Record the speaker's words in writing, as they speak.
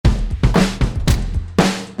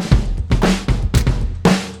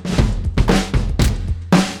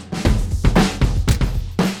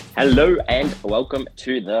Hello and welcome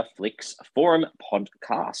to the Flix Forum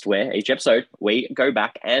podcast, where each episode we go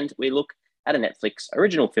back and we look at a Netflix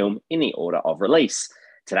original film in the order of release.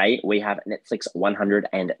 Today we have Netflix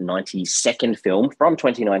 192nd film from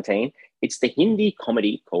 2019. It's the Hindi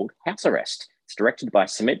comedy called House Arrest. It's directed by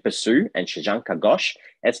Sumit Basu and Shashank Ghosh.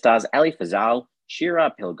 It stars Ali Fazal,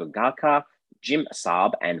 Shira Pilgagakar, Jim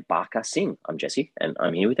Saab, and Barker Singh. I'm Jesse, and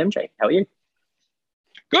I'm here with MJ. How are you?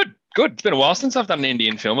 Good. It's been a while since I've done an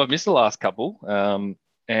Indian film. I've missed the last couple,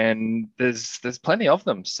 and there's plenty of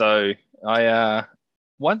them. So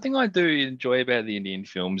one thing I do enjoy about the Indian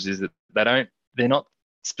films is that they're not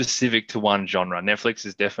specific to one genre. Netflix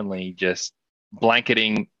is definitely just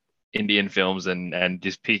blanketing Indian films and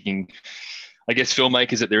just picking, I guess,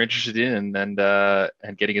 filmmakers that they're interested in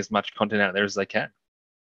and getting as much content out there as they can.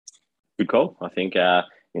 Good call. I think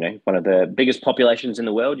one of the biggest populations in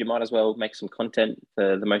the world, you might as well make some content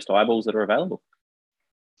for the most eyeballs that are available.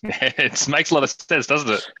 It makes a lot of sense, doesn't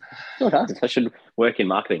it? It does. That should work in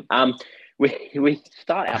marketing. We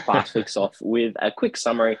start our fast fix off with a quick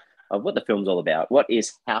summary of what the film's all about. What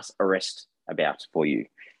is House Arrest about for you?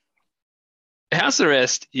 House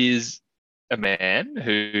Arrest is a man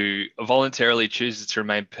who voluntarily chooses to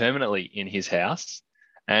remain permanently in his house,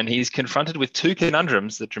 and he's confronted with two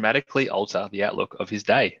conundrums that dramatically alter the outlook of his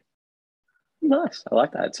day. Nice. I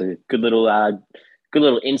like that. It's a good little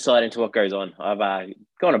insight into what goes on. I've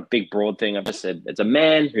gone a big broad thing. I've just said it's a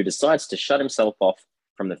man who decides to shut himself off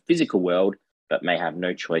from the physical world, but may have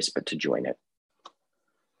no choice but to join it.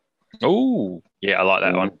 Oh, yeah, I like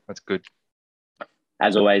that one. That's good.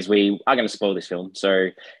 As always, we are going to spoil this film.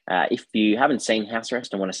 So if you haven't seen House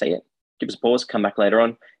Arrest and want to see it, give us a pause, come back later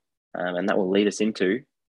on, and that will lead us into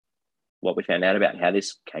what we found out about how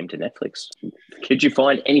this came to Netflix. Could you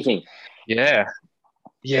find anything? Yeah.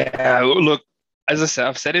 Look, as I said,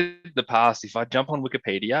 I've said it in the past, if I jump on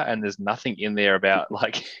Wikipedia and there's nothing in there about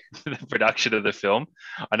like the production of the film,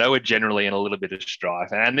 I know we're generally in a little bit of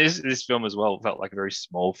strife. And this film as well felt like a very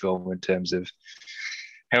small film in terms of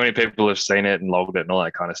how many people have seen it and logged it and all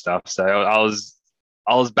that kind of stuff. So I was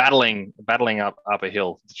battling up a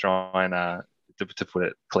hill to try and to put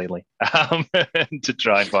it cleanly, to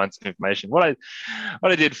try and find some information. What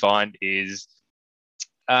I did find is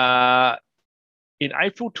in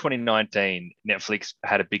April 2019, Netflix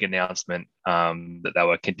had a big announcement that they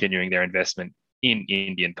were continuing their investment in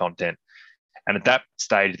Indian content. And at that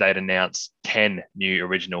stage, they'd announced 10 new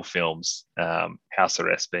original films, House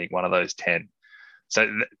Arrest being one of those 10.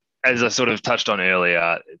 So as I sort of touched on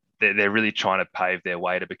earlier, they're really trying to pave their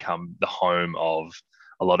way to become the home of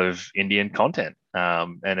a lot of Indian content.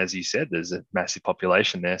 And as you said, there's a massive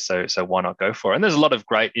population there. So why not go for it? And there's a lot of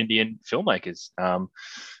great Indian filmmakers.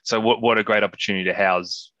 So what a great opportunity to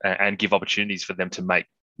house and give opportunities for them to make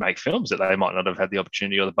films that they might not have had the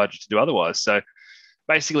opportunity or the budget to do otherwise. So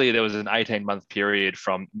basically there was an 18-month period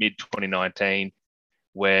from mid-2019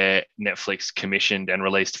 where Netflix commissioned and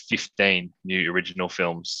released 15 new original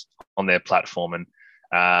films on their platform. And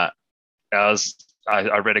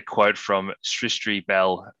I read a quote from Srishti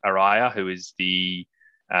Bell Araya, who is the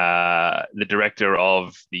director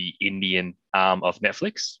of the Indian arm of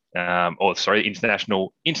Netflix,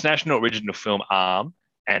 international original film arm,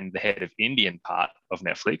 and the head of Indian part of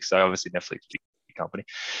Netflix. So obviously Netflix, big company.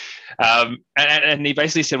 And he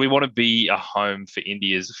basically said, we want to be a home for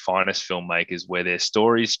India's finest filmmakers where their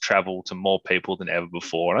stories travel to more people than ever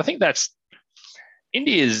before. And I think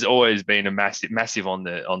India's always been a massive on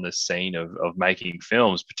the scene of making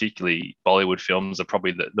films, particularly Bollywood films are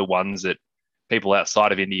probably the ones that people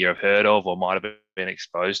outside of India have heard of or might have been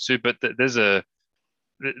exposed to. But there's a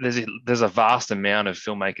vast amount of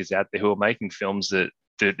filmmakers out there who are making films that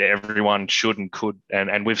everyone should and could,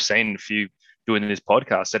 and we've seen a few doing this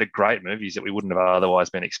podcast that are great movies that we wouldn't have otherwise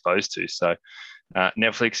been exposed to. So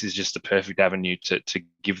Netflix is just the perfect avenue to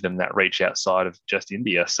give them that reach outside of just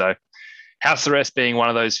India. So House Arrest being one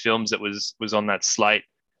of those films that was on that slate.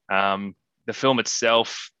 The film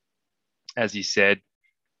itself, as you said,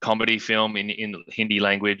 comedy film in Hindi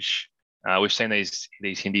language. We've seen these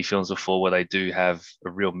Hindi films before where they do have a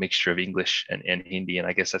real mixture of English and Hindi, and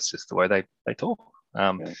I guess that's just the way they talk.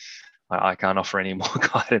 I can't offer any more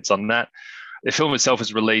guidance on that. The film itself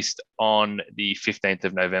was released on the 15th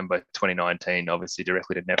of November 2019, obviously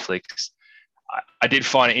directly to Netflix. I did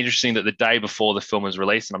find it interesting that the day before the film was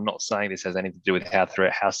released, and I'm not saying this has anything to do with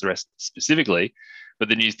House Arrest specifically, but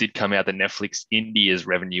the news did come out that Netflix India's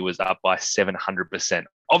revenue was up by 700%.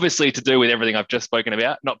 Obviously to do with everything I've just spoken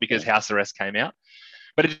about, not because House Arrest came out,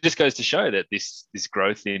 but it just goes to show that this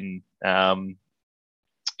growth in the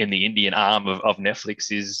Indian arm of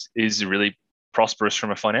Netflix is really prosperous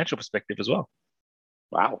from a financial perspective as well.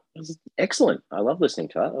 Wow, that was excellent. I love listening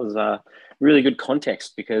to that. That was really good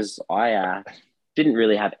context because I didn't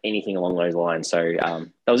really have anything along those lines. So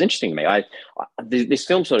that was interesting to me. This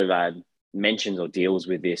film sort of mentions or deals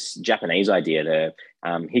with this Japanese idea, the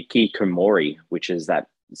hikikomori, which is that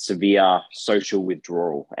severe social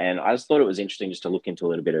withdrawal. And I just thought it was interesting just to look into a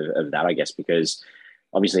little bit of that, I guess, because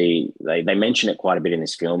obviously they mention it quite a bit in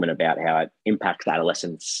this film and about how it impacts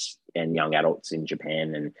adolescents and young adults in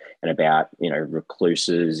Japan, and about, you know,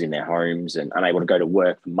 recluses in their homes and unable to go to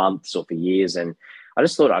work for months or for years. And I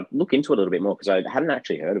just thought I'd look into it a little bit more because I hadn't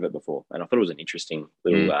actually heard of it before, and I thought it was an interesting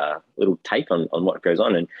little take on what goes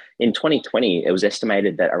on. And in 2020, it was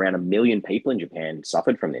estimated that around 1 million people in Japan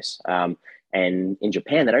suffered from this. And in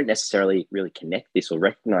Japan, they don't necessarily really connect this or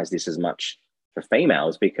recognize this as much for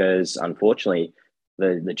females because, unfortunately,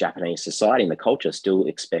 the Japanese society and the culture still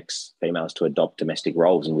expects females to adopt domestic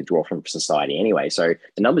roles and withdraw from society anyway. So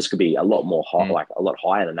the numbers could be a lot more high, like a lot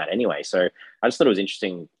higher than that anyway. So I just thought it was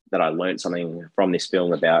interesting that I learned something from this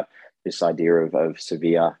film about this idea of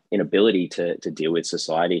severe inability to deal with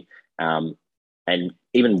society. And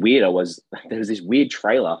even weirder was there was this weird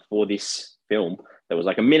trailer for this film that was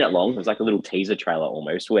like a minute long. It was like a little teaser trailer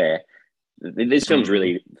almost, where this film's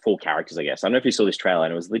really full characters, I guess. I don't know if you saw this trailer,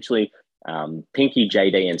 and it was literally Pinky,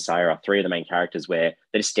 JD, and Sayra, three of the main characters, where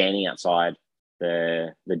they're just standing outside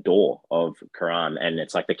the door of Quran, and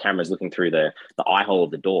it's like the camera's looking through the eye hole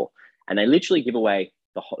of the door, and they literally give away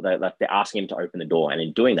like they're asking him to open the door, and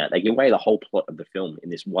in doing that, they give away the whole plot of the film in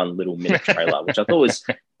this 1 little minute trailer, which I thought was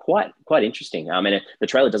quite interesting. The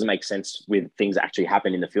trailer doesn't make sense with things that actually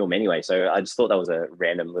happen in the film anyway, so I just thought that was a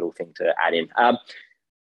random little thing to add in.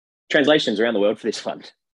 Translations around the world for this one: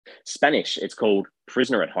 Spanish, it's called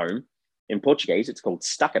Prisoner at Home. In Portuguese, it's called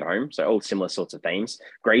Stuck at Home, so all similar sorts of themes.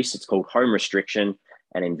 Greece, it's called Home Restriction.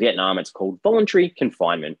 And in Vietnam, it's called Voluntary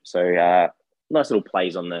Confinement. So nice little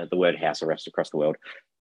plays on the word house arrest across the world.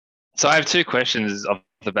 So I have two questions off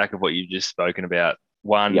the back of what you've just spoken about.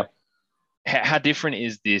 One, how different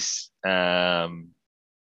is this, phobia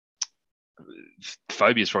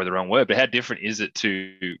is probably the wrong word, but how different is it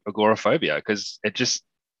to agoraphobia? Because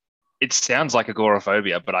it sounds like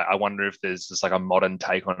agoraphobia, but I wonder if there's just like a modern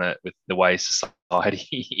take on it with the way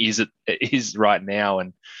society is right now.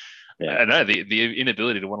 And I don't know, the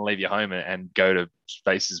inability to want to leave your home and go to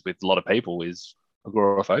spaces with a lot of people is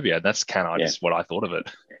agoraphobia. That's kind of just what I thought of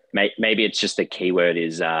it. Maybe it's just the key word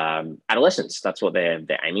is adolescence. That's what they're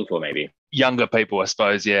aiming for, maybe. Younger people, I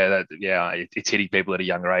suppose. It's hitting people at a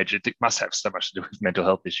younger age. It must have so much to do with mental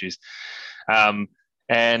health issues.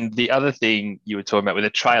 And the other thing you were talking about with a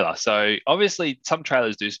trailer. So obviously some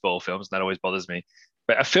trailers do spoil films, and that always bothers me.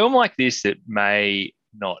 But a film like this that may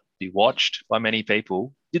not be watched by many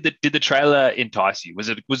people, did the trailer entice you? Was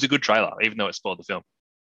it a good trailer, even though it spoiled the film?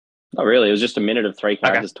 Not really. It was just a minute of three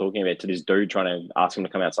characters talking about to this dude trying to ask him to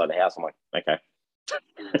come outside the house. I'm like, okay.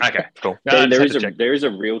 Okay, cool. There is a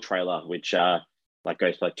real trailer which like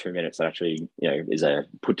goes for like 2 minutes that actually, you know, is a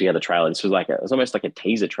put together trailer. This was it was almost like a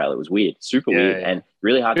teaser trailer. It was weird, super weird, and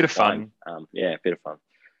really hard to find. A bit of fun.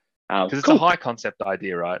 Because it's a high concept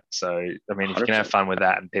idea, right? So, I mean, if you can have fun with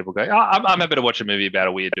that and people go, I'm happy to watch a movie about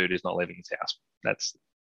a weird dude who's not leaving his house. That's...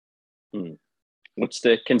 What's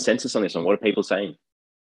the consensus on this one? What are people saying?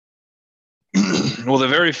 Well, there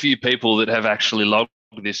are very few people that have actually logged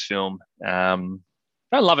this film. Don't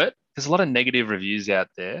love it. There's a lot of negative reviews out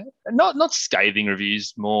there. Not scathing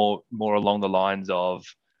reviews, more along the lines of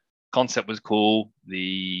concept was cool.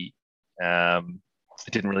 It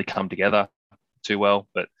didn't really come together too well,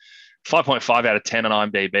 but 5.5 out of 10 on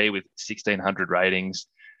IMDb with 1,600 ratings,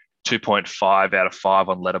 2.5 out of 5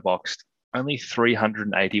 on Letterboxd, only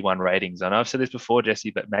 381 ratings. I know I've said this before,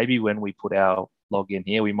 Jesse, but maybe when we put our log in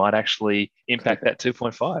here, we might actually impact that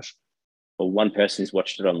 2.5. Well, one person's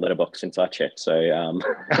watched it on Letterboxd since I checked, so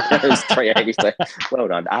it was 380. So well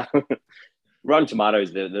done. Rotten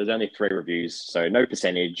Tomatoes, there's only 3 reviews, so no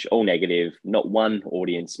percentage, all negative. Not one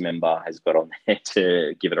audience member has got on there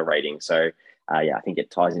to give it a rating. So I think it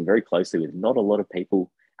ties in very closely with not a lot of people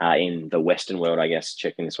in the Western world, I guess,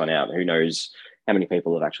 checking this one out. Who knows how many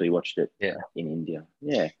people have actually watched it in India?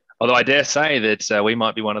 Yeah. Although I dare say that we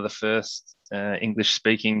might be one of the first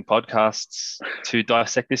English-speaking podcasts to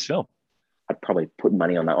dissect this film. I'd probably put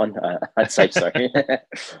money on that one. I'd say so.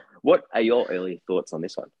 What are your early thoughts on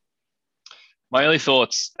this one? My early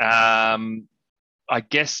thoughts, I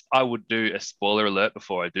guess I would do a spoiler alert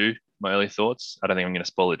before I do my early thoughts. I don't think I'm going to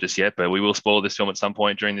spoil it just yet, but we will spoil this film at some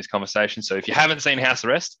point during this conversation. So if you haven't seen House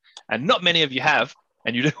Arrest, and not many of you have,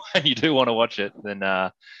 and you do want to watch it, then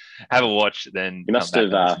have a watch. Then you must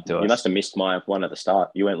have missed my one at the start.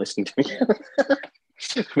 You weren't listening to me.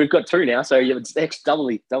 We've got two now, so it's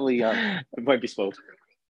doubly. It won't be spoiled.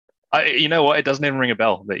 You know what? It doesn't even ring a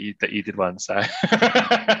bell that you did one. So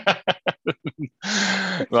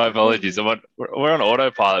my apologies. We're on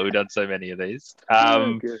autopilot. We've done so many of these.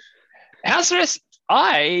 House Arrest.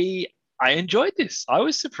 I enjoyed this. I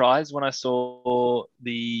was surprised when I saw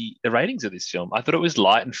the ratings of this film. I thought it was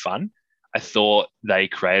light and fun. I thought they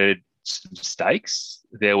created some stakes.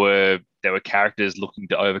 There were characters looking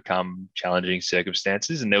to overcome challenging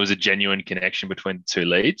circumstances, and there was a genuine connection between the two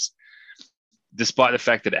leads. Despite the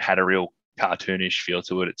fact that it had a real cartoonish feel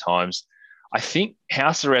to it at times, I think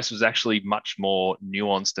House Arrest was actually much more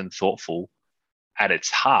nuanced and thoughtful at its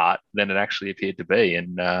heart than it actually appeared to be.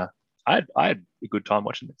 And I had a good time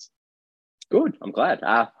watching this. Good. I'm glad.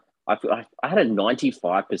 I had a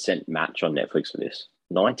 95% match on Netflix for this.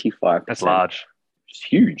 95%. That's large. It's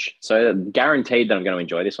huge. So guaranteed that I'm going to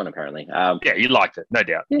enjoy this one, apparently. Yeah, you liked it. No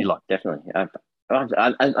doubt. Yeah, you liked it. Definitely.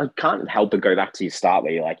 I can't help but go back to your start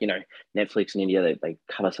where you're like, Netflix and India, they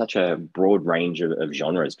cover such a broad range of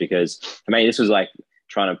genres, because for me, this was like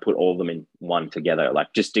trying to put all of them in one together.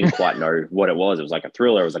 Like, just didn't quite know what it was. It was like a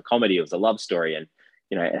thriller, it was a comedy, it was a love story. And,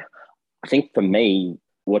 I think for me,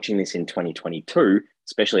 watching this in 2022,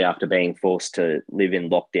 especially after being forced to live in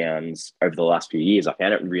lockdowns over the last few years, I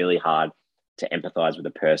found it really hard to empathize with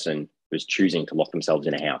a person who's choosing to lock themselves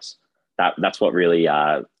in a house. That's what really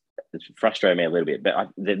frustrated me a little bit. But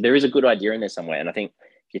there is a good idea in there somewhere. And I think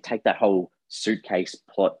if you take that whole suitcase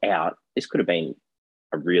plot out, this could have been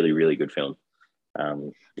a really, really good film.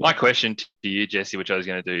 My question to you, Jesse, which I was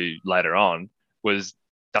going to do later on, was,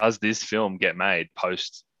 does this film get made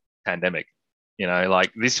post-pandemic?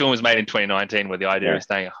 Like, this film was made in 2019, where the idea of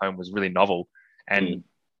staying at home was really novel. And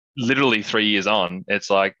literally 3 years on, it's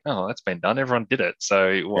like, oh, that's been done. Everyone did it.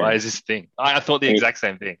 So why is this thing? I thought the exact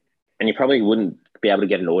same thing. And you probably wouldn't be able to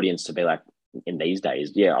get an audience to be like, in these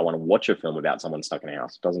days, I want to watch a film about someone stuck in a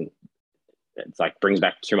house. It's like brings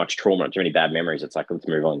back too much trauma, too many bad memories. It's like, let's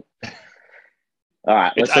move on. All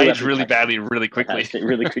right. It's aged really badly, really quickly.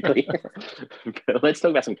 Really quickly. Let's talk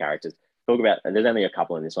about some characters. There's only a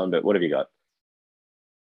couple in this one, but what have you got?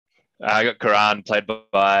 I got Karan, played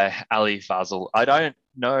by Ali Fazal. I don't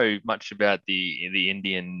know much about the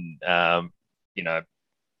Indian,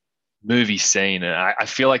 movie scene, and I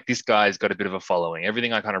feel like this guy's got a bit of a following.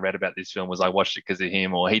 Everything I kind of read about this film was I watched it because of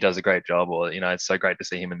him, or he does a great job, or it's so great to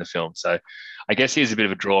see him in the film. So I guess he's a bit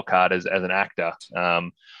of a draw card as an actor.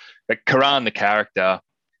 But Karan, the character,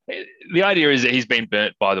 the idea is that he's been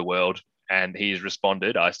burnt by the world, and he's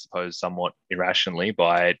responded, I suppose, somewhat irrationally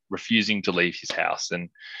by refusing to leave his house. And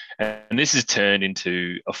this has turned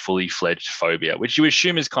into a fully fledged phobia, which you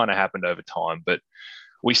assume has kind of happened over time. But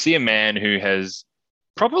we see a man who has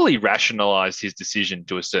probably rationalized his decision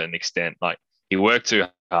to a certain extent. Like, he worked too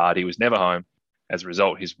hard. He was never home. As a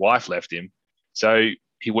result, his wife left him. So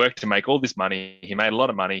he worked to make all this money. He made a lot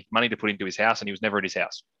of money to put into his house, and he was never at his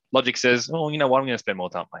house. Logic says, oh, you know what? I'm going to spend more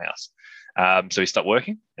time at my house. So he stopped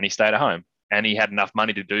working and he stayed at home, and he had enough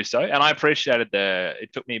money to do so. And I appreciated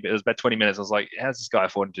it took me, it was about 20 minutes. I was like, how's this guy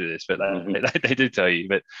afford to do this? But they do tell you.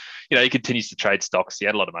 But, he continues to trade stocks. He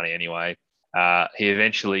had a lot of money anyway. He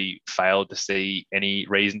eventually failed to see any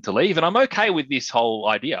reason to leave. And I'm okay with this whole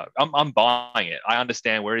idea. I'm buying it. I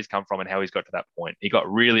understand where he's come from and how he's got to that point. He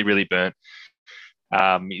got really, really burnt.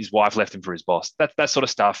 His wife left him for his boss. That sort of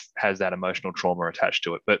stuff has that emotional trauma attached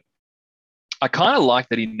to it. But I kind of like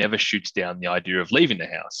that he never shoots down the idea of leaving the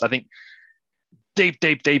house. I think deep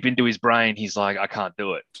into his brain, he's like, I can't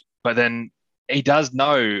do it. But then he does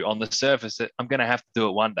know on the surface that I'm going to have to do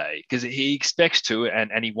it one day, because he expects to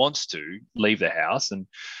and he wants to leave the house. And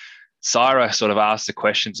Syra sort of asks the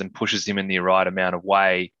questions and pushes him in the right amount of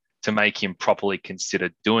way to make him properly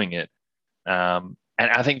consider doing it. And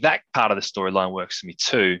I think that part of the storyline works for me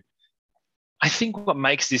too. I think what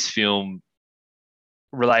makes this film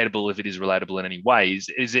relatable, if it is relatable in any ways,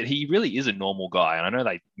 is that he really is a normal guy. And I know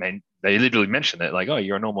they literally mention it, like, oh,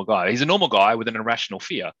 you're a normal guy. He's a normal guy with an irrational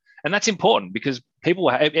fear. And that's important, because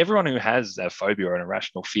everyone who has a phobia or an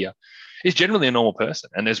irrational fear is generally a normal person.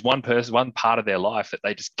 And there's one part of their life that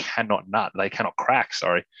they just cannot crack,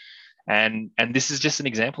 sorry. And this is just an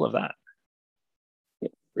example of that.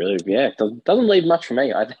 Really, yeah, doesn't leave much for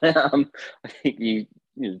me. I think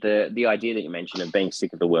the idea that you mentioned of being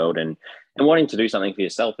sick of the world and wanting to do something for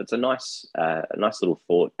yourself, it's a nice little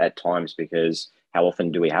thought at times, because how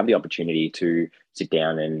often do we have the opportunity to sit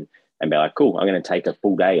down and be like, cool, I'm going to take a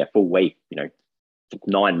full day, a full week,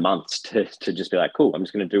 9 months to just be like, cool, I'm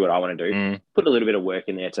just going to do what I want to do, put a little bit of work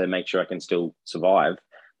in there to make sure I can still survive.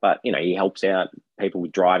 But, he helps out people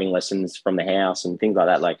with driving lessons from the house and things like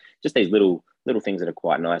that, like just these little things that are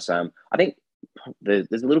quite nice. I think there's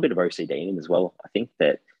a little bit of OCD in him as well. I think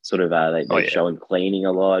that sort of they show him cleaning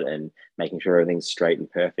a lot and making sure everything's straight and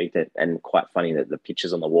perfect. And quite funny that the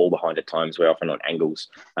pictures on the wall behind at times were often on angles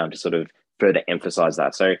to sort of further emphasize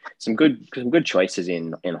that. So some good choices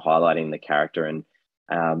in highlighting the character. And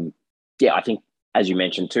I think, as you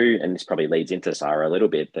mentioned too, and this probably leads into Sarah a little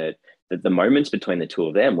bit, that the moments between the two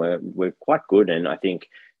of them were quite good. And I think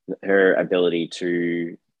her ability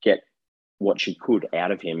to get what she could out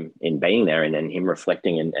of him in being there, and then him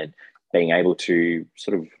reflecting and being able to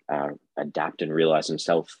sort of adapt and realize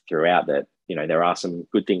himself throughout that, there are some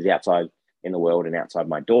good things outside in the world and outside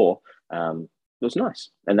my door. It was nice.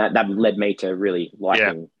 And that led me to really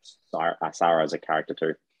liking Sarah as a character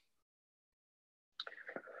too.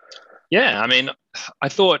 Yeah, I mean, I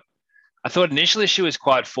thought initially she was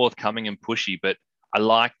quite forthcoming and pushy, but I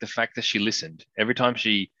liked the fact that she listened. Every time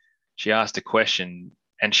she asked a question,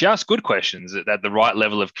 and she asked good questions at the right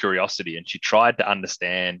level of curiosity, and she tried to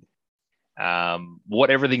understand what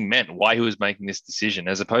everything meant, why he was making this decision,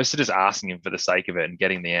 as opposed to just asking him for the sake of it and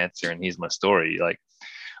getting the answer and here's my story. Like,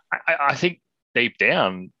 I think deep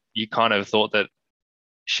down, you kind of thought that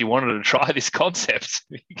she wanted to try this concept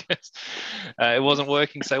because it wasn't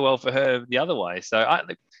working so well for her the other way. So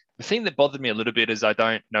the thing that bothered me a little bit is I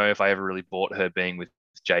don't know if I ever really bought her being with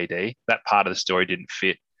JD. That part of the story didn't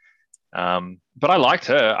fit. But I liked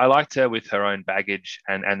her. I liked her with her own baggage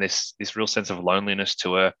and this real sense of loneliness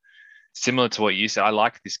to her. Similar to what you said, I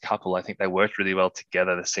like this couple. I think they worked really well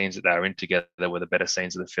together. The scenes that they were in together were the better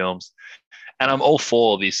scenes of the films. And I'm all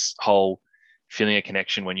for this whole feeling a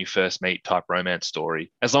connection when you first meet type romance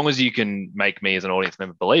story. As long as you can make me as an audience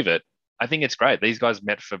member believe it, I think it's great. These guys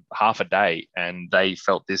met for half a day and they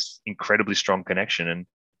felt this incredibly strong connection. And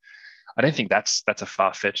I don't think that's a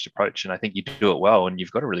far-fetched approach. And I think you do it well and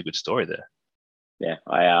you've got a really good story there.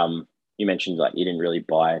 Yeah, you mentioned like you didn't really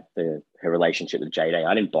buy her relationship with JD.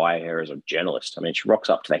 I didn't buy her as a journalist. I mean, she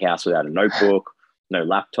rocks up to the house without a notebook, no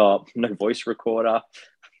laptop, no voice recorder.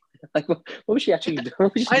 Like, what was she actually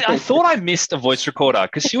doing? I thought I missed a voice recorder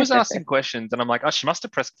because she was asking questions, and I'm like, oh, she must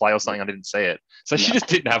have pressed play or something. I didn't see it, so she just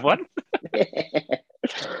didn't have one.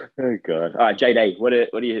 Oh god! All right, JD, what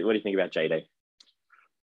do you think about JD?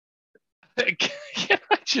 Can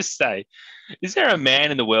I just say, is there a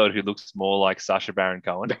man in the world who looks more like Sacha Baron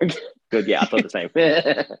Cohen? Good, yeah, I thought the same.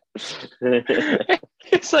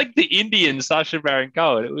 It's like the Indian Sacha Baron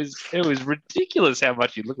Cohen. It was ridiculous how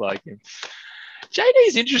much he looked like him.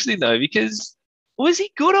 JD's interesting though, because was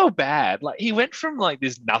he good or bad? Like, he went from like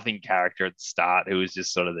this nothing character at the start who was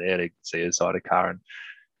just sort of there to see a side of Karen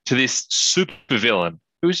to this super villain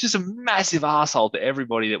who was just a massive asshole to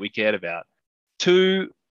everybody that we cared about, to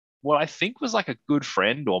what I think was like a good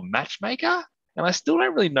friend or matchmaker. And I still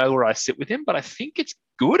don't really know where I sit with him, but I think it's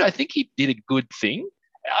good. I think he did a good thing,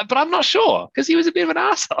 but I'm not sure because he was a bit of an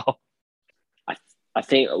asshole. I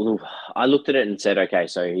think I looked at it and said, okay,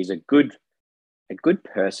 so he's a good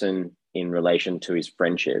person in relation to his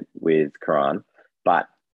friendship with Karan, but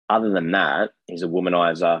other than that, he's a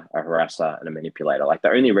womanizer, a harasser, and a manipulator. Like,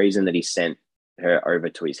 the only reason that he sent her over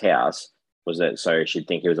to his house was that so she'd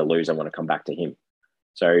think he was a loser and want to come back to him.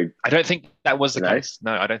 So I don't think that was the case.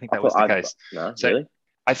 No, I don't think that was the case. No, so really?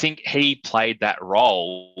 I think he played that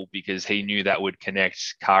role because he knew that would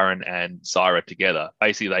connect Karen and Syra together.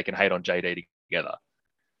 Basically, they can hate on JD together.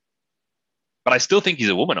 But I still think he's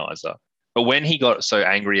a womanizer. But when he got so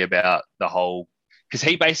angry about the whole, because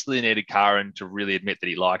he basically needed Karen to really admit that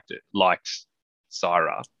he liked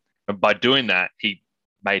Syra. And by doing that, he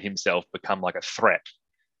made himself become like a threat.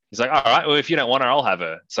 He's like, all right, well, if you don't want her, I'll have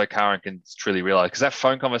her. So Karen can truly realize, because that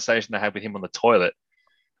phone conversation I had with him on the toilet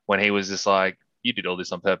when he was just like, you did all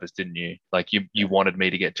this on purpose, didn't you? Like, you wanted me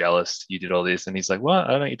to get jealous. You did all this. And he's like, what? I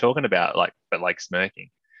don't know what you're talking about. But smirking.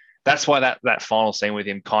 That's why that final scene with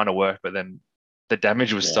him kind of worked. But then the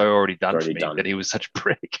damage was so already done for me that he was such a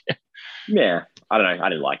prick. Yeah. I don't know. I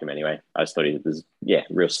didn't like him anyway. I just thought he was,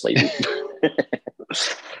 real sleazy.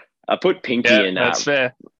 I put Pinky and that's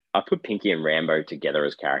fair. I put Pinky and Rambo together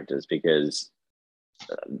as characters because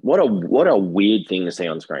what a weird thing to see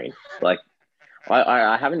on screen. Like,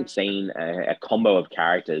 I haven't seen a combo of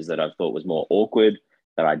characters that I thought was more awkward,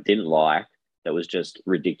 that I didn't like, that was just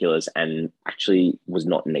ridiculous and actually was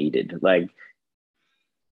not needed. Like,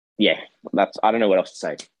 yeah, I don't know what else to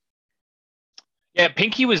say. Yeah,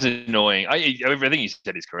 Pinky was annoying. Everything you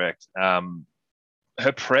said is correct.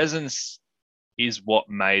 Her presence is what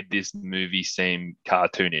made this movie seem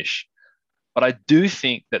cartoonish. But I do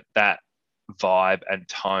think that vibe and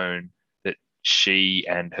tone that she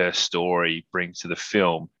and her story brings to the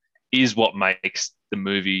film is what makes the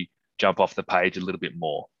movie jump off the page a little bit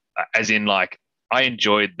more. As in, like, I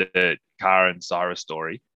enjoyed the Kara and Cyrus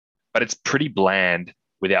story, but it's pretty bland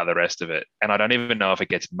without the rest of it. And I don't even know if it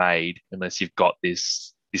gets made unless you've got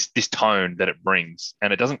this tone that it brings,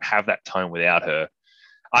 and it doesn't have that tone without her.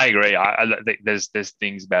 I agree. There's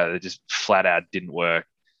things about it that just flat out didn't work.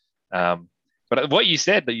 But what you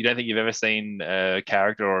said, that you don't think you've ever seen a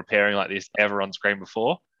character or a pairing like this ever on screen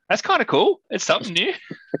before, that's kind of cool. It's something new.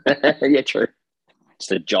 Yeah, true.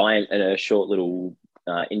 Just a giant and a short little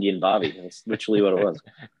Indian Barbie. That's literally what it was.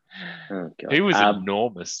 Oh, God. He was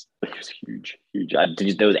enormous. It was huge, huge.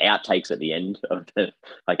 There was outtakes at the end of the,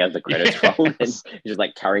 like, as the credits rolled, and he's just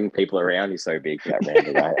like carrying people around. He's so big that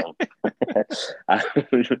round.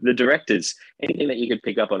 The directors, anything that you could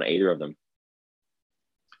pick up on either of them?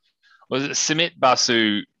 Was it Sumit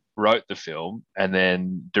Basu wrote the film and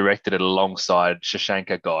then directed it alongside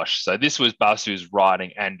Shashanka Ghosh. So this was Basu's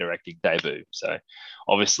writing and directing debut. So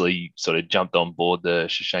obviously sort of jumped on board the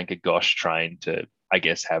Shashanka Ghosh train to, I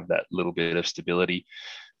guess, have that little bit of stability.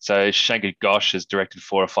 So Shashanka Ghosh has directed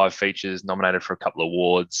 4 or 5 features, nominated for a couple of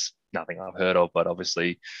awards. Nothing I've heard of, but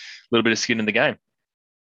obviously a little bit of skin in the game.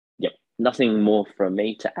 Yep. Nothing more from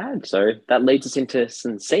me to add. So that leads us into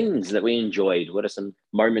some scenes that we enjoyed. What are some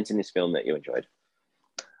moments in this film that you enjoyed?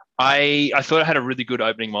 I thought it had a really good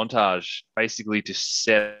opening montage, basically to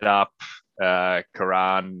set up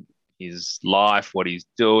Karan, his life, what he's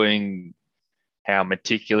doing, how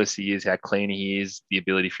meticulous he is, how clean he is, the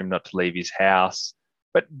ability for him not to leave his house.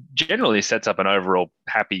 But generally sets up an overall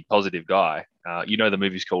happy, positive guy. The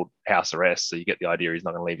movie's called House Arrest, so you get the idea he's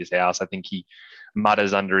not going to leave his house. I think he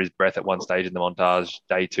mutters under his breath at one stage in the montage,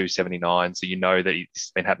 day 279, so you know that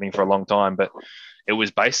it's been happening for a long time. But it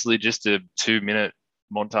was basically just a 2-minute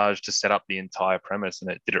montage to set up the entire premise,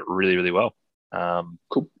 and it did it really, really well.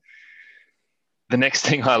 Cool. The next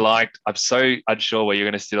thing I liked, I'm so unsure where you're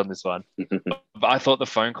going to sit on this one, but I thought the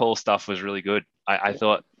phone call stuff was really good. I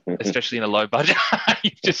thought, especially in a low budget,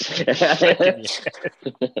 you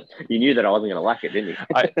knew that I wasn't going to like it, didn't you?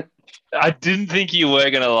 I didn't think you were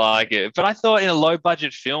going to like it, but I thought in a low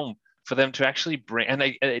budget film for them to actually bring, and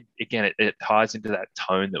it ties into that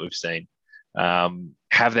tone that we've seen.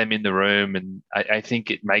 Have them in the room, and I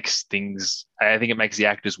think it makes the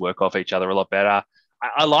actors work off each other a lot better.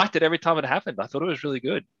 I liked it every time it happened. I thought it was really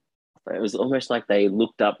good. It was almost like they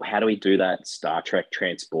looked up, how do we do that Star Trek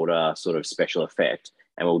transporter sort of special effect?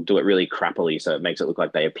 And we'll do it really crappily so it makes it look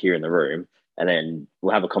like they appear in the room, and then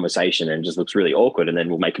we'll have a conversation and it just looks really awkward, and then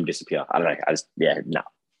we'll make them disappear. I don't know.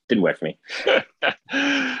 Didn't work for me.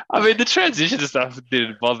 I mean, the transition stuff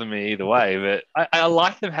didn't bother me either way, but I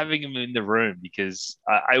like them having them in the room because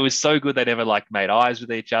I was so good they never like made eyes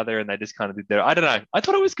with each other, and they just kind of did their, I don't know. I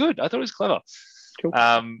thought it was good. I thought it was clever. Cool.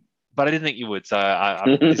 But I didn't think you would. So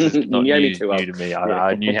this is not new to me.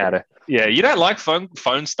 I knew how to. Yeah, you don't like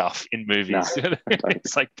phone stuff in movies. No,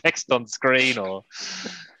 it's like text on screen or.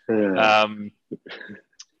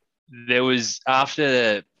 There was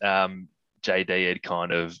after JD had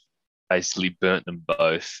kind of basically burnt them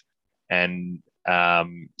both, and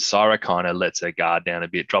Sarah kind of lets her guard down a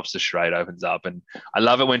bit, drops the charade, opens up, and I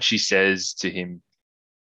love it when she says to him,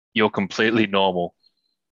 "You're completely normal.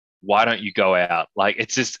 Why don't you go out?" Like,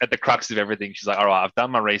 it's just at the crux of everything. She's like, "All right, I've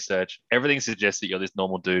done my research. Everything suggests that you're this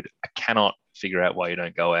normal dude. I cannot figure out why you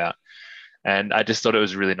don't go out." And I just thought it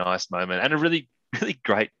was a really nice moment and a really, really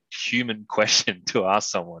great human question to ask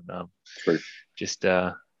someone.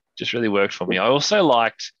 Just really worked for me. I also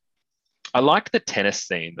liked the tennis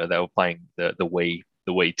scene that they were playing the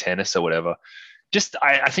Wii tennis or whatever.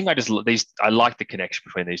 I liked the connection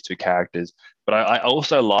between these two characters, but I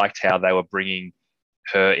also liked how they were bringing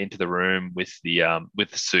her into the room with the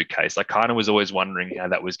suitcase. I kind of was always wondering how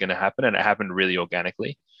that was going to happen, and it happened really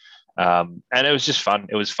organically. And it was just fun.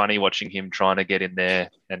 It was funny watching him trying to get in there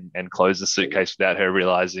and close the suitcase without her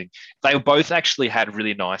realizing. They both actually had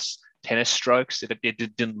really nice tennis strokes. It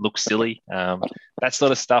didn't look silly. That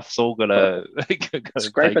sort of stuff's all gotta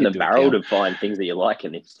scrape in the barrel to find things that you like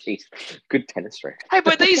in this. Jeez, good tennis stroke. Hey,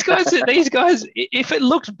 but these guys, if it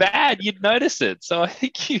looked bad, you'd notice it. So I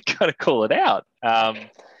think you got to call it out. And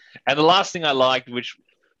the last thing I liked, which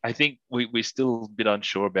I think we're still a bit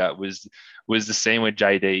unsure about, was the scene where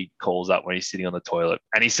JD calls up when he's sitting on the toilet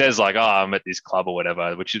and he says like, "Oh, I'm at this club or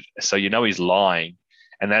whatever," which is, so he's lying.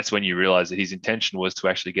 And that's when you realize that his intention was to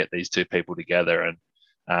actually get these two people together. And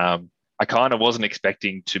I kind of wasn't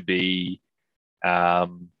expecting to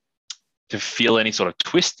feel any sort of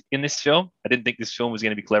twist in this film. I didn't think this film was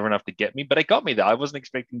going to be clever enough to get me, but it got me there. I wasn't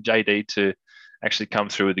expecting JD to actually come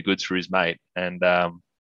through with the goods for his mate. And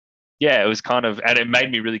it was kind of, and it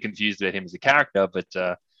made me really confused about him as a character, but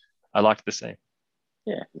I liked the scene.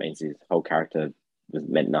 Yeah, it means his whole character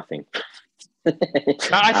meant nothing.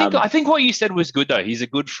 I think what you said was good though. He's a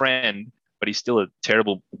good friend, but he's still a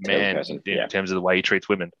terrible man person. in terms of the way he treats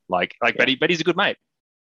women. But he's a good mate.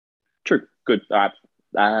 True. Good.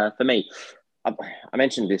 For me, I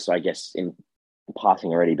mentioned this, I guess, in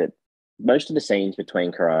passing already, but most of the scenes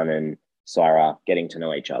between Karan and Syra getting to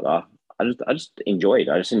know each other, I just enjoyed.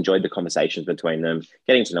 I just enjoyed the conversations between them,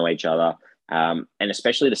 getting to know each other, and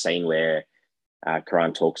especially the scene where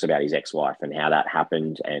Karan talks about his ex-wife and how that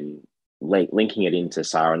happened, and linking it into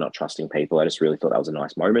Syra not trusting people. I just really thought that was a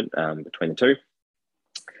nice moment between the two.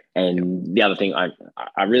 And the other thing,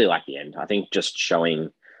 I really like the end. I think just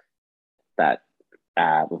showing that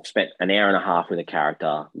we've spent an hour and a half with a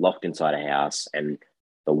character locked inside a house, and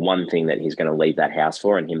the one thing that he's going to leave that house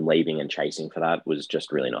for, and him leaving and chasing for that, was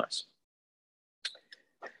just really nice.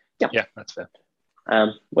 Yeah, that's fair.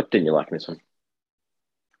 What didn't you like in this one?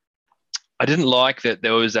 I didn't like that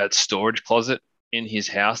there was that storage closet in his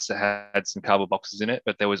house that had some cardboard boxes in it,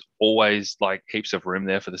 but there was always like heaps of room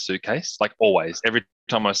there for the suitcase. Like always, every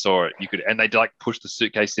time I saw it, and they'd like push the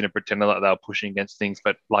suitcase in and pretend like they were pushing against things,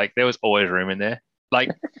 but like there was always room in there.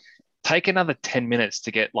 Like take another 10 minutes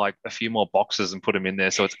to get like a few more boxes and put them in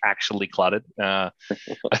there so it's actually cluttered. I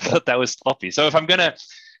thought that was sloppy. So if I'm gonna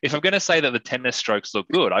say that the tennis strokes look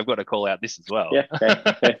good, I've got to call out this as well. Yeah.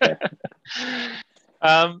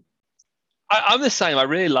 I'm the same. I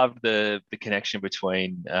really loved the connection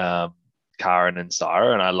between Karan and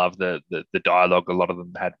Syra, and I love the dialogue a lot of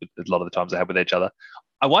the times they had with each other.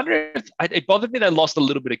 I wonder if it bothered me they lost a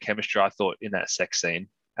little bit of chemistry, I thought, in that sex scene.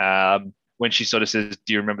 When she sort of says,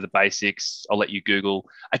 "Do you remember the basics? I'll let you Google."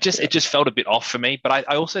 It just felt a bit off for me. But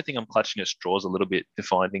I also think I'm clutching at straws a little bit to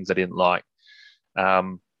find things I didn't like.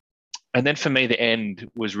 And then for me, the end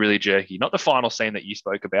was really jerky. Not the final scene that you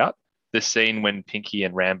spoke about, the scene when Pinky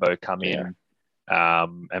and Rambo come in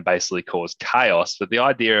and basically cause chaos. But the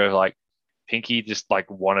idea of like Pinky just like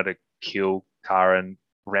wanted to kill Karan,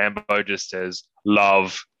 Rambo just says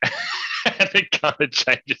love. And it kind of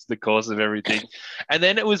changes the course of everything. And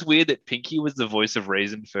then it was weird that Pinky was the voice of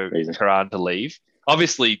reason for Karan to leave.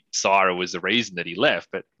 Obviously, Syra was the reason that he left,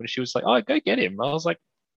 but when she was like, "Oh, go get him," I was like,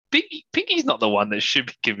 Pinky's not the one that should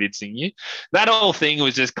be convincing you. That whole thing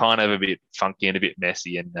was just kind of a bit funky and a bit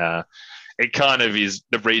messy, and it kind of is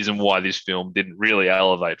the reason why this film didn't really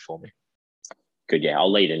elevate for me. Good, yeah.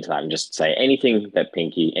 I'll lead into that and just say anything that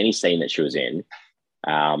Pinky, any scene that she was in,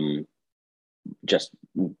 just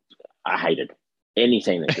I hated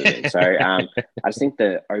anything that she was in. So I just think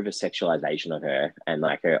the over sexualization of her and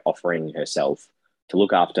like her offering herself to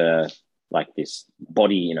look after like this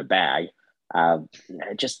body in a bag,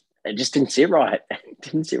 it just didn't sit right. It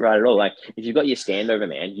didn't sit right at all. Like if you've got your standover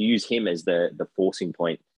man, you use him as the forcing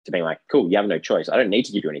point to being like, cool, you have no choice. I don't need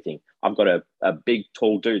to give you anything. I've got a big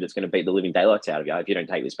tall dude that's going to beat the living daylights out of you if you don't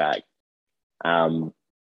take this bag. And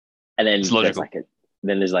then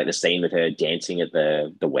there's like the scene with her dancing at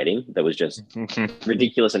the wedding that was just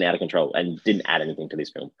ridiculous and out of control and didn't add anything to this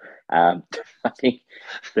film. I think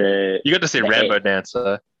you got to see Rambo dance.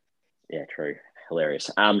 Yeah, true, hilarious.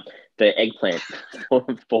 The eggplant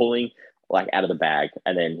falling like out of the bag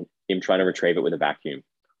and then him trying to retrieve it with a vacuum,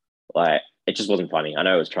 like it just wasn't funny. I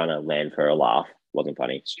know it was trying to land for a laugh. It wasn't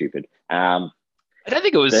funny. Stupid. I don't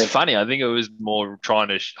think it was funny. I think it was more trying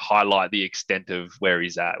to highlight the extent of where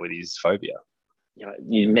he's at with his phobia.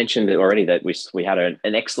 You mentioned it already that we had an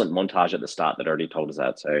excellent montage at the start that already told us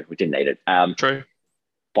that, so we didn't need it. True.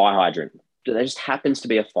 Fire hydrant. There just happens to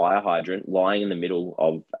be a fire hydrant lying in the middle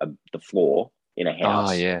of the floor in a house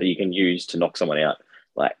that you can use to knock someone out.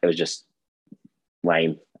 Like it was just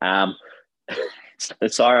lame.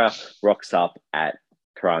 Syra rocks up at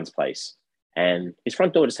Karan's place, and his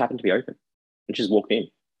front door just happened to be open, and she just walked in.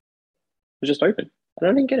 It was just open. I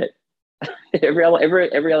don't even get it. every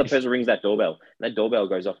other person rings that doorbell, and that doorbell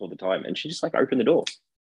goes off all the time, and she just like opened the door,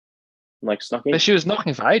 and, like snuck in. But she was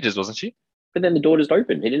knocking for ages, wasn't she? But then the door just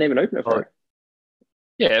opened. He didn't even open it for her.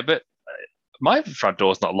 Yeah, but my front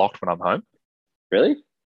door's not locked when I'm home. Really?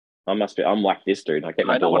 I'm like this dude. I keep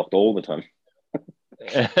my door locked all the time.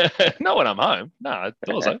 Not when I'm home. No,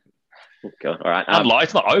 the door's open. God. All right. Unlocked.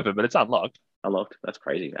 It's not open, but it's unlocked. Unlocked. That's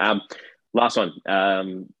crazy. Last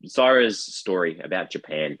one. Syra's story about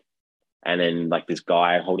Japan. And then like this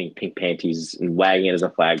guy holding pink panties and wagging it as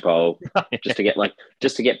a flagpole just to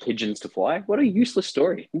get pigeons to fly. What a useless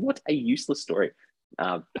story. What a useless story.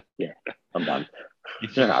 Yeah, I'm done.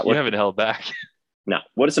 You haven't held back. No.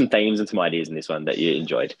 What are some themes and some ideas in this one that you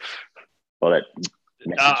enjoyed?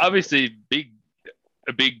 Obviously,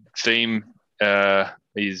 a big theme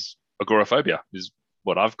is agoraphobia, is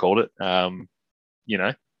what I've called it.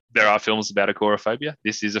 There are films about agoraphobia.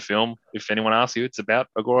 This is a film, if anyone asks you, it's about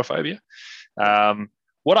agoraphobia.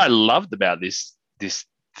 What I loved about this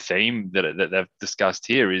theme that they've discussed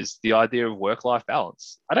here is the idea of work-life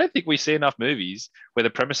balance. I don't think we see enough movies where the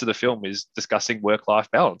premise of the film is discussing work-life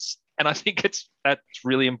balance, and I think that's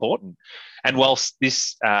really important. And whilst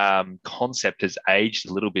this concept has aged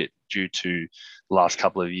a little bit due to the last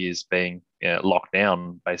couple of years being locked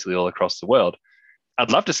down basically all across the world,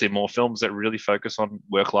 I'd love to see more films that really focus on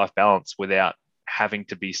work-life balance without having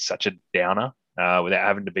to be such a downer, without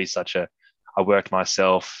having to be such a, I worked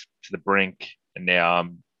myself to the brink and now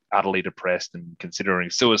I'm utterly depressed and considering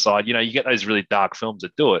suicide. You get those really dark films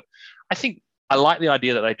that do it. I think I like the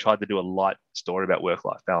idea that they tried to do a light story about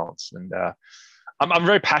work-life balance. And I'm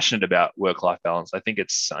very passionate about work-life balance. I think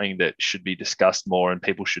it's something that should be discussed more and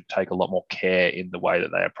people should take a lot more care in the way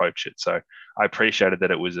that they approach it. So I appreciated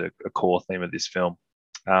that it was a core theme of this film.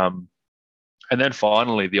 And then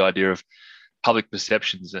finally, the idea of public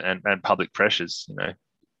perceptions and public pressures.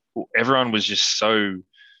 Everyone was just so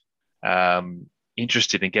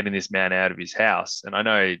interested in getting this man out of his house. And I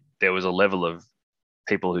know there was a level of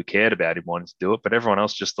people who cared about him wanting to do it, but everyone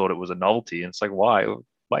else just thought it was a novelty. And it's like, why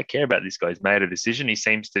care about this guy? He's made a decision. He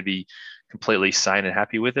seems to be completely sane and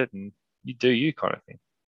happy with it, and you do you kind of thing.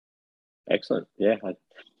 Excellent. Yeah.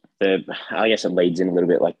 I guess it leads in a little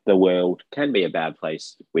bit like the world can be a bad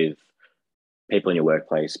place with people in your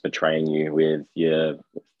workplace betraying you, with your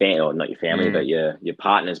or not your family, but your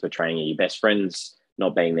partners betraying you, your best friends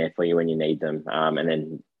not being there for you when you need them. And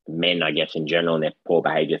then men, I guess, in general, and their poor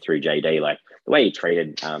behavior through JD, like the way he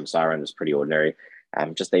treated Siren was pretty ordinary.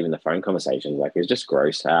 Just even the phone conversations, like it was just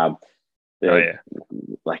gross. Like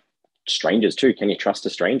strangers too. Can you trust a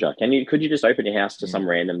stranger? Could you just open your house to some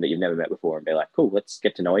random that you've never met before and be like, cool, let's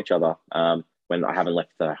get to know each other when I haven't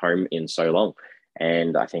left the home in so long?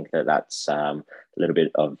 And I think that's a little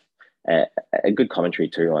bit of a good commentary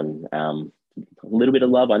too on a little bit of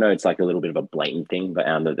love. I know it's like a little bit of a blatant thing, but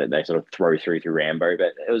that they sort of throw through Rambo.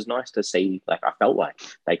 But it was nice to see. Like I felt like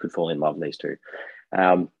they could fall in love, these two.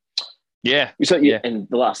 Yeah. So and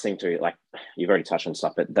the last thing too, like you've already touched on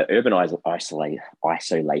stuff, but the urban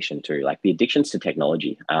isolation too, like the addictions to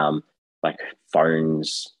technology, like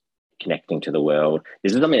phones connecting to the world.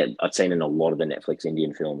 This is something that I've seen in a lot of the Netflix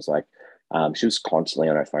Indian films. Like she was constantly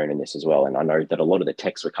on her phone in this as well, and I know that a lot of the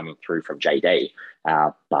texts were coming through from JD,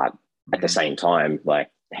 but at the same time,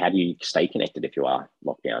 like how do you stay connected if you are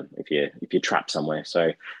locked down, if you're trapped somewhere?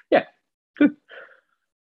 So yeah, good.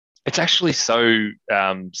 It's actually so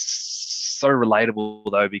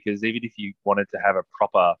relatable though, because even if you wanted to have a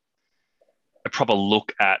proper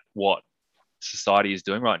look at what society is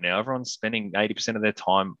doing right now, everyone's spending 80% of their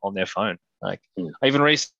time on their phone. Like even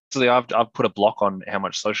recently, I've put a block on how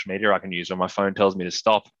much social media I can use when my phone tells me to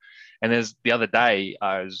stop. And there's the other day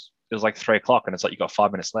it was like 3:00 and it's like you got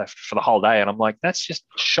 5 minutes left for the whole day, and I'm like, that's just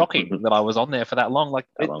shocking that I was on there for that long. Like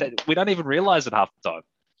we don't even realize it half the time.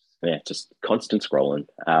 Yeah, just constant scrolling.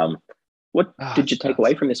 What did you take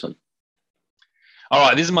away from this one? All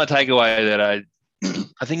right, this is my takeaway that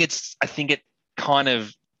I think it kind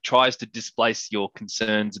of tries to displace your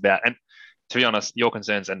concerns about, and to be honest, your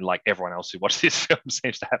concerns and like everyone else who watched this film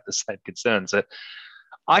seems to have the same concerns. So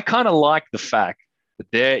I kind of like the fact that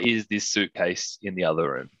there is this suitcase in the other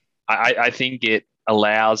room. I think it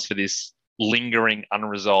allows for this lingering,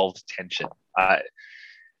 unresolved tension.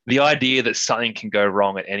 The idea that something can go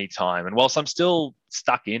wrong at any time. And whilst I'm still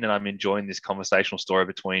stuck in and I'm enjoying this conversational story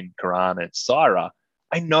between Karan and Saira,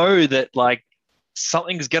 I know that like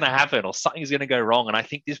something's going to happen or something's going to go wrong. And I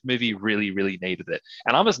think this movie really, really needed it.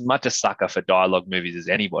 And I'm as much a sucker for dialogue movies as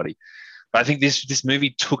anybody. But I think this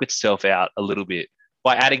movie took itself out a little bit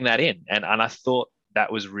by adding that in. And I thought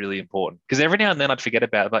that was really important. Because every now and then I'd forget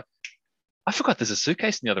about it. Like, I forgot there's a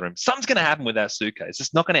suitcase in the other room. Something's going to happen with that suitcase.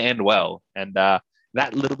 It's not going to end well. And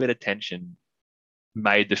that little bit of tension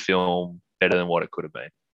made the film better than what it could have been.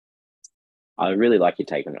 I really like your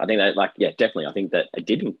take on it. I think that, like, yeah, definitely. I think that it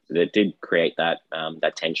did create that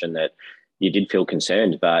that tension that you did feel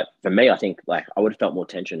concerned. But for me, I think like I would have felt more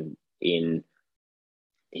tension in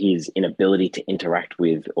his inability to interact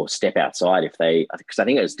with or step outside because I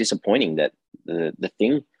think it was disappointing that the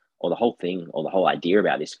thing or the whole thing or the whole idea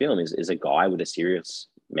about this film is a guy with a serious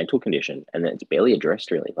mental condition, and it's barely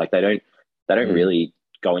addressed really. Like they don't really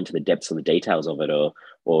go into the depths of the details of it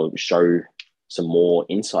or show some more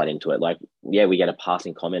insight into it. Like, yeah, we get a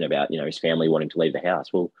passing comment about, his family wanting to leave the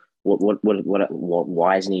house. Well,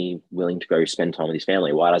 why isn't he willing to go spend time with his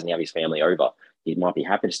family? Why doesn't he have his family over? He might be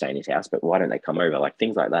happy to stay in his house, but why don't they come over? Like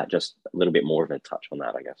things like that, just a little bit more of a touch on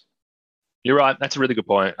that, I guess. You're right. That's a really good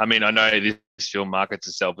point. I mean, I know this film markets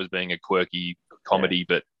itself as being a quirky comedy,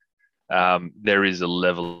 but there is a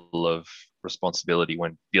level of responsibility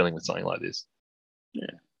when dealing with something like this. Yeah.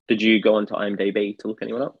 Did you go onto IMDb to look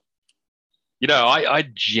anyone up? I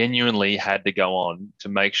genuinely had to go on to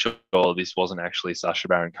make sure this wasn't actually Sacha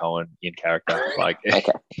Baron Cohen in character. Like,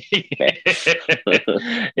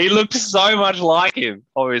 he looked so much like him.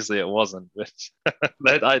 Obviously, it wasn't.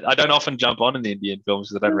 But I don't often jump on in the Indian films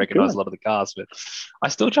because I don't recognize a lot of the cast. But I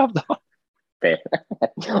still jumped on. Fair.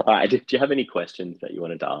 All right. Did you have any questions that you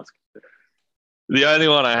wanted to ask? The only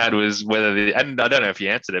one I had was whether and I don't know if you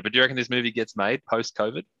answered it, but do you reckon this movie gets made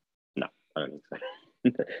post-COVID? No, I don't think so.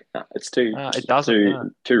 No, it's too. It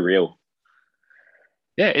doesn't. Too real.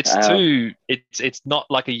 Yeah, it's too. It's not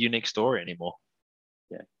like a unique story anymore.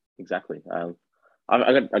 Yeah, exactly.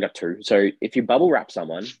 I got two. So if you bubble wrap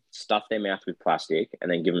someone, stuff their mouth with plastic, and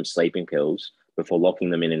then give them sleeping pills before locking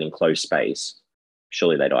them in an enclosed space,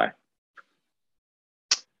 surely they die.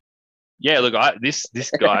 Yeah, look, this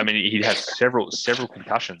guy. I mean, he has several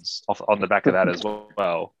concussions on the back of that as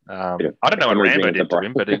well. I don't know what Rambo did to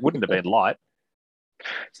him, but it wouldn't have been light.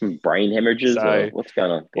 Some brain hemorrhages, or what's going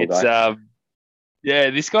on? It's yeah,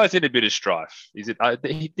 this guy's in a bit of strife. Is it?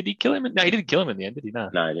 Did he kill him? No, he didn't kill him in the end, did he? No,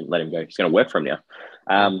 I didn't let him go. He's going to work for him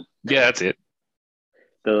now. Yeah, that's it.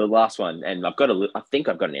 The last one, and I think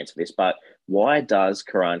I've got an answer for this, but why does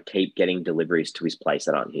Karan keep getting deliveries to his place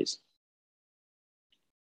that aren't his?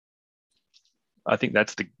 I think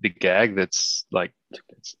that's the gag. That's like,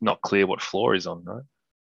 it's not clear what floor he's on, right?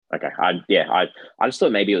 Okay. I just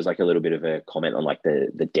thought maybe it was like a little bit of a comment on like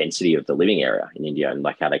the density of the living area in India and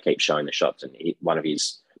like how they keep showing the shots. And one of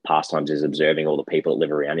his pastimes is observing all the people that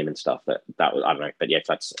live around him and stuff. That was, I don't know. But yeah, if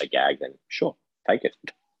that's a gag, then sure, take it.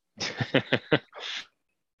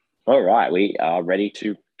 All right. We are ready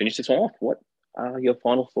to finish this one off. What are your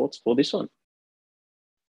final thoughts for this one?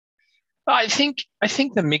 I think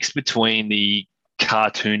the mix between the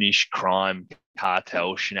cartoonish crime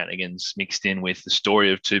cartel shenanigans mixed in with the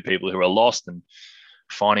story of two people who are lost and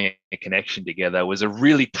finding a connection together was a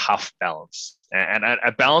really tough balance, and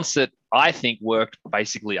a balance that I think worked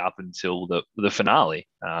basically up until the finale,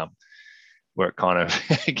 where it kind of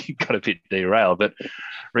got a bit derailed. But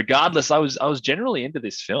regardless, I was generally into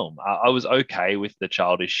this film. I was okay with the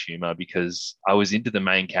childish humor because I was into the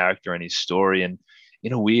main character and his story, and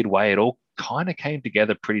in a weird way, it all kind of came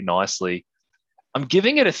together pretty nicely. I'm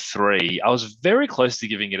giving it a 3. I was very close to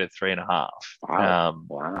giving it a 3.5.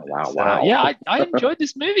 Wow. Yeah, I enjoyed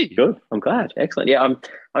this movie. Good. I'm glad. Excellent. Yeah.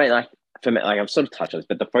 I mean, like for me, like I've sort of touched on this,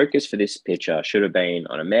 but the focus for this picture should have been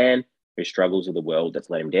on a man who struggles with a world that's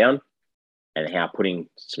let him down, and how putting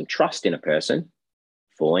some trust in a person,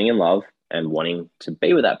 falling in love, and wanting to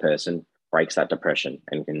be with that person breaks that depression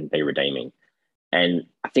and can be redeeming. And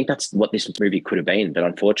I think that's what this movie could have been, but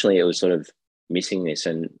unfortunately, it was sort of missing this,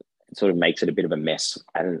 and it sort of makes it a bit of a mess.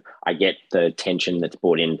 And I get the tension that's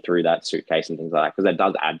brought in through that suitcase and things like that, because that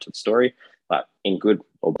does add to the story. But in good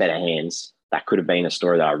or better hands, that could have been a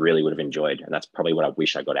story that I really would have enjoyed, and that's probably what I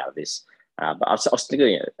wish I got out of this. But I'll still give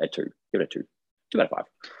it a 2. Give it a 2. 2 out of 5.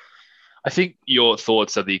 I think your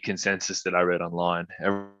thoughts are the consensus that I read online.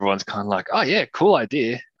 Everyone's kind of like, oh, yeah, cool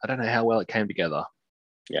idea. I don't know how well it came together.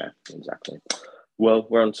 Yeah, exactly. Well,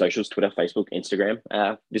 we're on socials, Twitter, Facebook,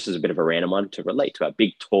 Instagram. This is a bit of a random one to relate to our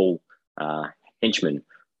big, tall henchman.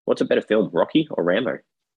 What's a better film, Rocky or Rambo?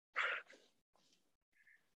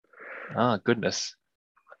 Oh, goodness.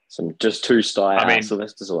 Some just two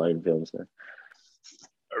Sylvester Stallone films.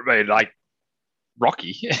 I mean, like,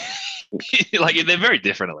 Rocky. Like, they're very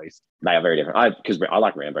different, at least. They are very different. Because I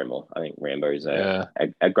like Rambo more. I think Rambo is a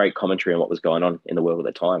great commentary on what was going on in the world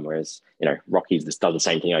at the time. Whereas, Rocky's does the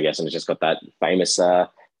same thing, I guess, and it's just got that famous song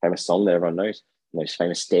that everyone knows. Those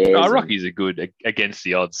famous stairs. Rocky's a good against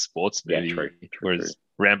the odds sports movie. Yeah, true. Whereas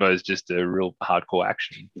Rambo is just a real hardcore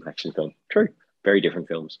action film. True. Very different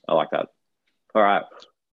films. I like that. All right.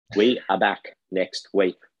 We are back next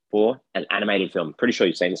week for an animated film. Pretty sure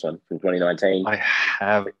you've seen this one from 2019. I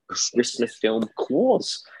have. Christmas film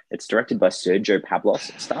Claus. It's directed by Sergio Pablos.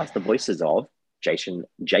 It stars the voices of Jason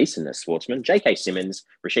Schwartzman, J.K. Simmons,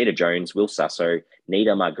 Rashida Jones, Will Sasso,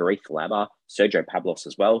 Nida Marguerite Labba, Sergio Pablos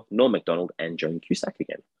as well, Norm Macdonald, and Joan Cusack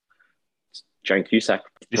again. Joan Cusack.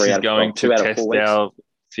 This is going to test our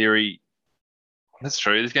theory. That's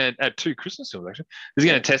true. It's going to add 2 Christmas films, actually. This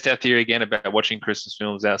is going to test our theory again about watching Christmas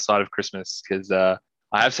films outside of Christmas, because I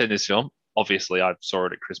have seen this film. Obviously, I saw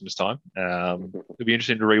it at Christmas time. It'll be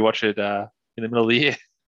interesting to rewatch it in the middle of the year.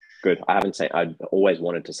 Good. I haven't seen. I've always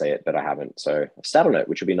wanted to see it, but I haven't. So I've sat on it,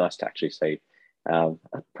 which would be nice to actually see.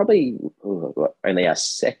 Probably only our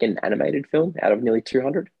second animated film out of nearly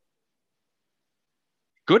 200.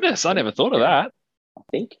 Goodness, I never thought of that. I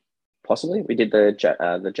think. possibly. We did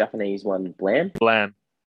the Japanese one, Blam. Blam.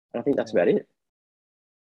 I think that's about it.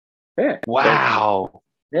 Yeah. Wow.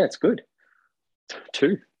 Yeah, it's good.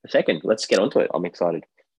 2. A second. Let's get onto it. I'm excited.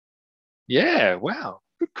 Yeah. Wow.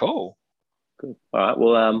 Good call. Good. All right.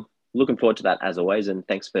 Well, looking forward to that as always, and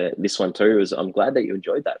thanks for this one too. I'm glad that you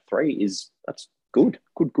enjoyed that. 3 that's good.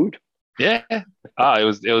 Good. Yeah.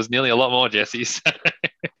 It was nearly a lot more, Jesse.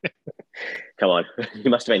 Come on, you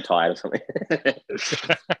must have been tired or something. It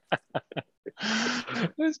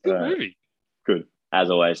was a good movie. Good.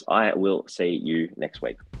 As always, I will see you next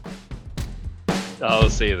week. I'll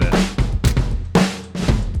see you then.